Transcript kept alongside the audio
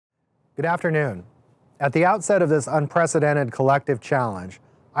Good afternoon. At the outset of this unprecedented collective challenge,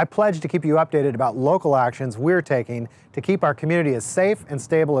 I pledge to keep you updated about local actions we're taking to keep our community as safe and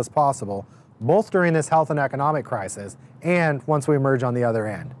stable as possible, both during this health and economic crisis and once we emerge on the other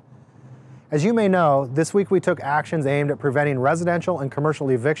end. As you may know, this week we took actions aimed at preventing residential and commercial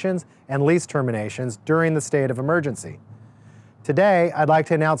evictions and lease terminations during the state of emergency. Today, I'd like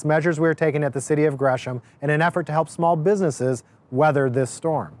to announce measures we are taking at the City of Gresham in an effort to help small businesses weather this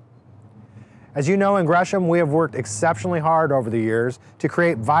storm. As you know, in Gresham, we have worked exceptionally hard over the years to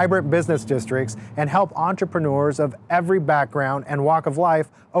create vibrant business districts and help entrepreneurs of every background and walk of life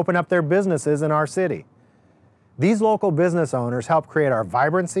open up their businesses in our city. These local business owners help create our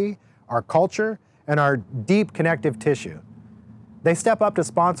vibrancy, our culture, and our deep connective tissue. They step up to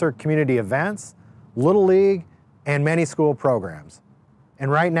sponsor community events, Little League, and many school programs.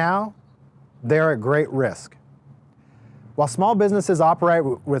 And right now, they're at great risk. While small businesses operate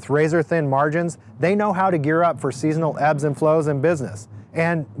with razor-thin margins, they know how to gear up for seasonal ebbs and flows in business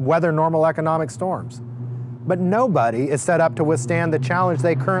and weather normal economic storms. But nobody is set up to withstand the challenge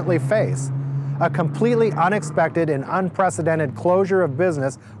they currently face, a completely unexpected and unprecedented closure of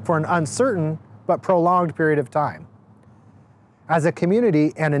business for an uncertain but prolonged period of time. As a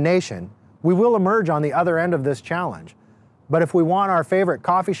community and a nation, we will emerge on the other end of this challenge. But if we want our favorite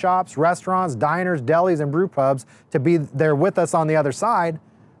coffee shops, restaurants, diners, delis, and brew pubs to be there with us on the other side,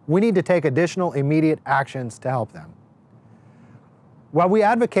 we need to take additional immediate actions to help them. While we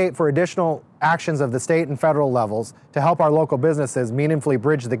advocate for additional actions of the state and federal levels to help our local businesses meaningfully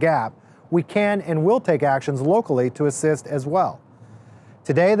bridge the gap, we can and will take actions locally to assist as well.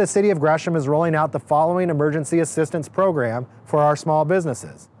 Today, the City of Gresham is rolling out the following emergency assistance program for our small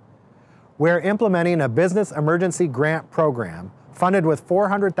businesses. We're implementing a business emergency grant program funded with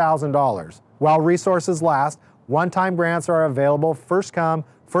 $400,000. While resources last, one-time grants are available first come,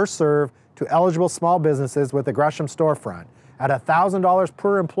 first serve to eligible small businesses with a Gresham storefront at $1,000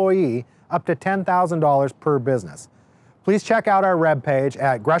 per employee up to $10,000 per business. Please check out our webpage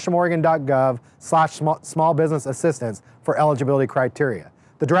at greshamoregon.gov/small business assistance for eligibility criteria.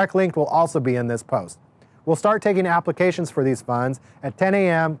 The direct link will also be in this post. We'll start taking applications for these funds at 10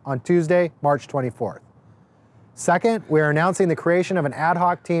 a.m. on Tuesday, March 24th. Second, we are announcing the creation of an ad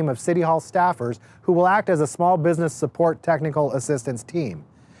hoc team of City Hall staffers who will act as a small business support technical assistance team.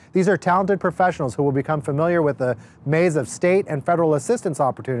 These are talented professionals who will become familiar with the maze of state and federal assistance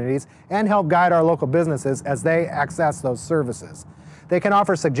opportunities and help guide our local businesses as they access those services. They can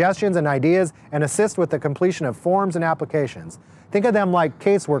offer suggestions and ideas and assist with the completion of forms and applications. Think of them like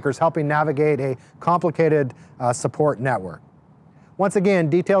caseworkers helping navigate a complicated support network. Once again,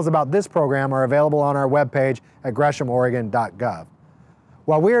 details about this program are available on our webpage at greshamoregon.gov.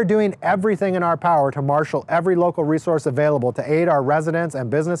 While we are doing everything in our power to marshal every local resource available to aid our residents and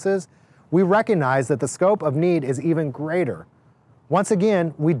businesses, we recognize that the scope of need is even greater. Once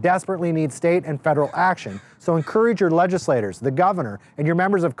again, we desperately need state and federal action, so encourage your legislators, the governor, and your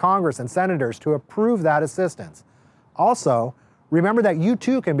members of Congress and senators to approve that assistance. Also, remember that you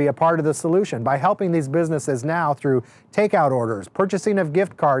too can be a part of the solution by helping these businesses now through takeout orders, purchasing of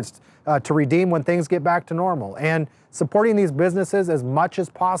gift cards to redeem when things get back to normal, and supporting these businesses as much as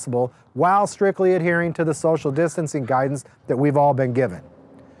possible while strictly adhering to the social distancing guidance that we've all been given.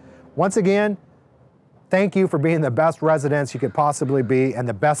 Once again, thank you for being the best residents you could possibly be and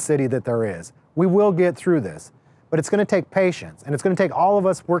the best city that there is. We will get through this, but it's going to take patience and it's going to take all of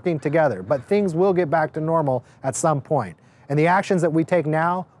us working together, but things will get back to normal at some point. And the actions that we take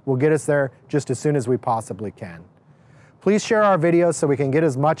now will get us there just as soon as we possibly can. Please share our videos so we can get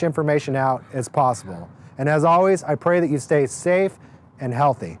as much information out as possible. And as always, I pray that you stay safe and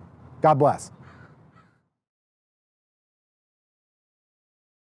healthy. God bless.